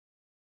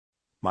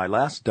My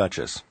Last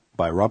Duchess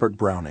by Robert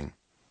Browning.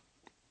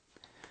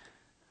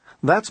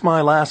 That's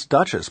my last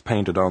Duchess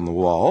painted on the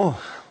wall,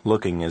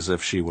 looking as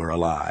if she were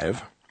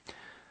alive.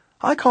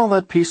 I call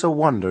that piece a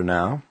wonder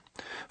now.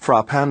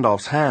 Fra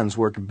Pandolf's hands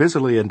worked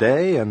busily a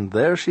day, and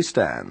there she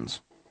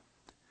stands.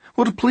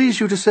 Would it please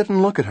you to sit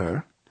and look at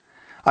her?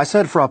 I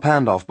said Fra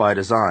Pandolf by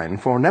design,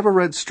 for never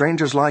read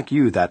strangers like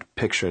you that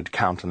pictured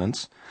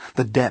countenance,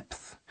 the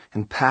depth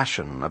and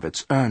passion of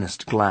its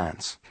earnest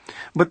glance.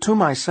 But to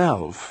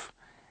myself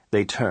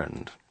they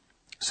turned,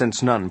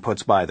 since none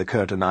puts by the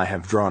curtain I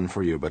have drawn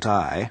for you but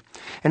I,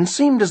 and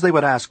seemed as they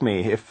would ask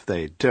me, if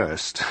they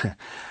durst,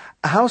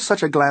 how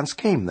such a glance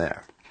came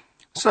there.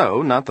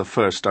 So, not the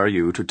first are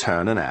you to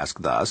turn and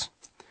ask thus.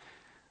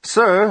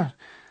 Sir,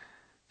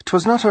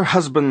 'twas not her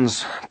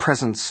husband's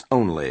presence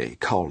only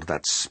called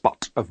that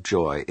spot of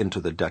joy into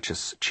the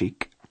Duchess'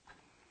 cheek.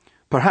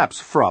 Perhaps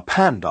Fra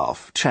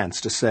Pandolf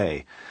chanced to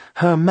say,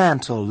 "Her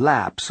mantle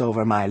laps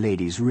over my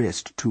lady's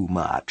wrist too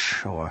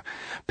much," or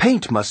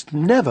 "Paint must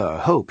never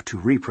hope to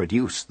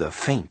reproduce the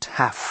faint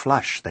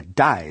half-flush that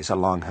dies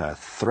along her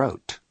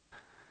throat."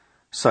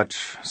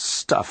 Such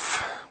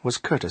stuff was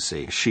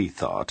courtesy, she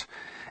thought,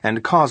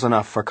 and cause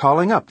enough for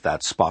calling up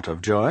that spot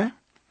of joy.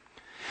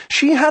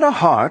 She had a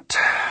heart,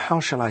 how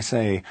shall I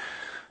say,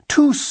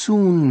 too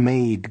soon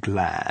made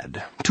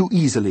glad, too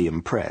easily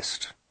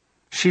impressed.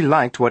 She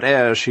liked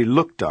whate'er she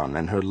looked on,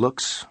 and her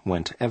looks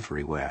went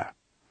everywhere.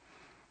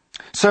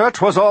 Sir,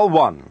 'twas all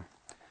one.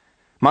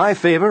 My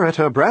favour at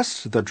her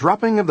breast, the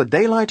dropping of the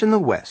daylight in the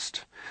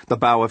west, the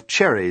bough of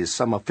cherries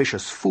some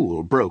officious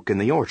fool broke in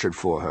the orchard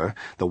for her,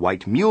 the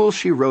white mule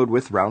she rode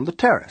with round the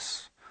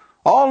terrace.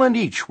 All and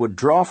each would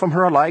draw from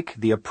her alike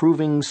the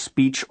approving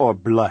speech or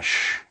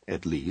blush,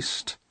 at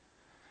least.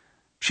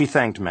 She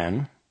thanked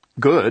men,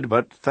 good,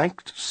 but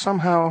thanked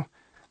somehow,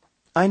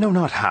 I know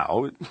not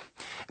how,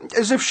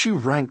 as if she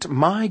ranked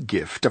my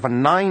gift of a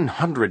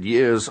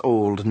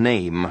 900-years-old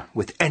name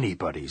with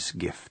anybody's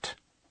gift.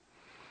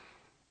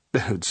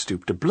 Who'd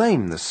stoop to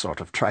blame this sort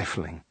of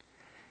trifling?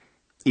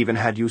 Even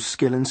had you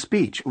skill in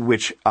speech,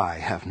 which I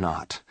have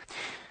not,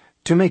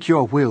 to make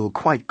your will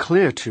quite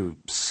clear to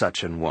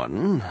such an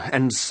one,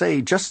 and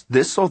say just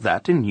this or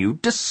that in you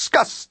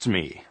disgusts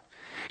me.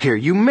 Here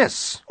you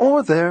miss,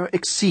 or there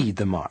exceed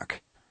the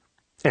mark.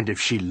 And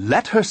if she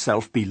let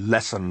herself be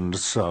lessoned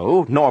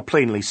so, nor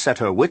plainly set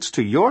her wits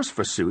to yours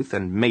forsooth,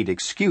 and made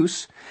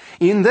excuse,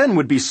 e'en then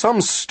would be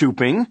some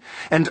stooping,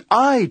 and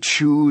I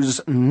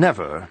choose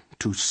never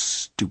to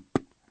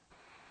stoop.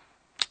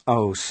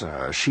 Oh,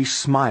 sir, she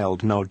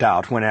smiled, no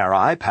doubt, whene'er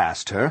I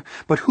passed her,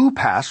 but who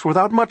passed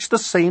without much the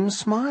same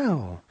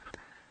smile?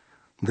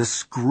 The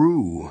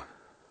screw.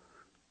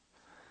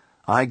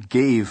 I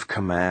gave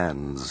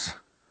commands.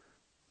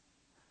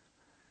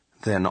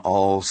 Then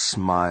all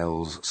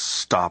smiles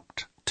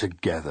stopped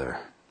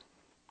together.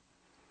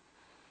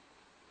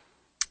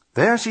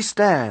 There she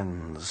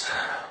stands,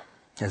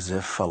 as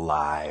if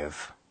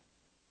alive.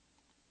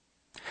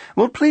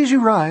 Will't please you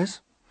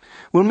rise?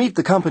 We'll meet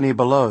the company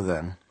below,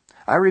 then.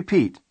 I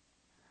repeat,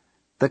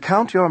 the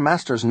Count your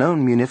master's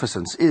known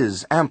munificence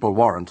is ample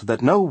warrant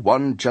that no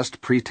one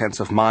just pretence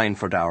of mine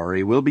for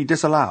dowry will be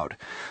disallowed,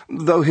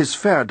 though his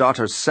fair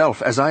daughter's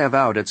self, as I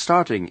avowed at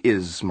starting,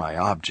 is my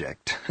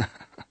object.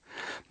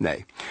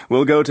 Nay,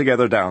 we'll go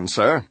together down,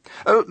 sir.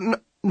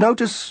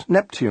 Notice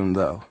Neptune,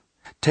 though,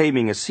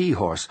 taming a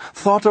seahorse,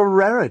 thought a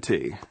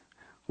rarity,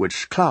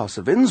 which Claus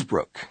of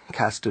Innsbruck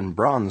cast in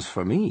bronze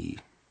for me.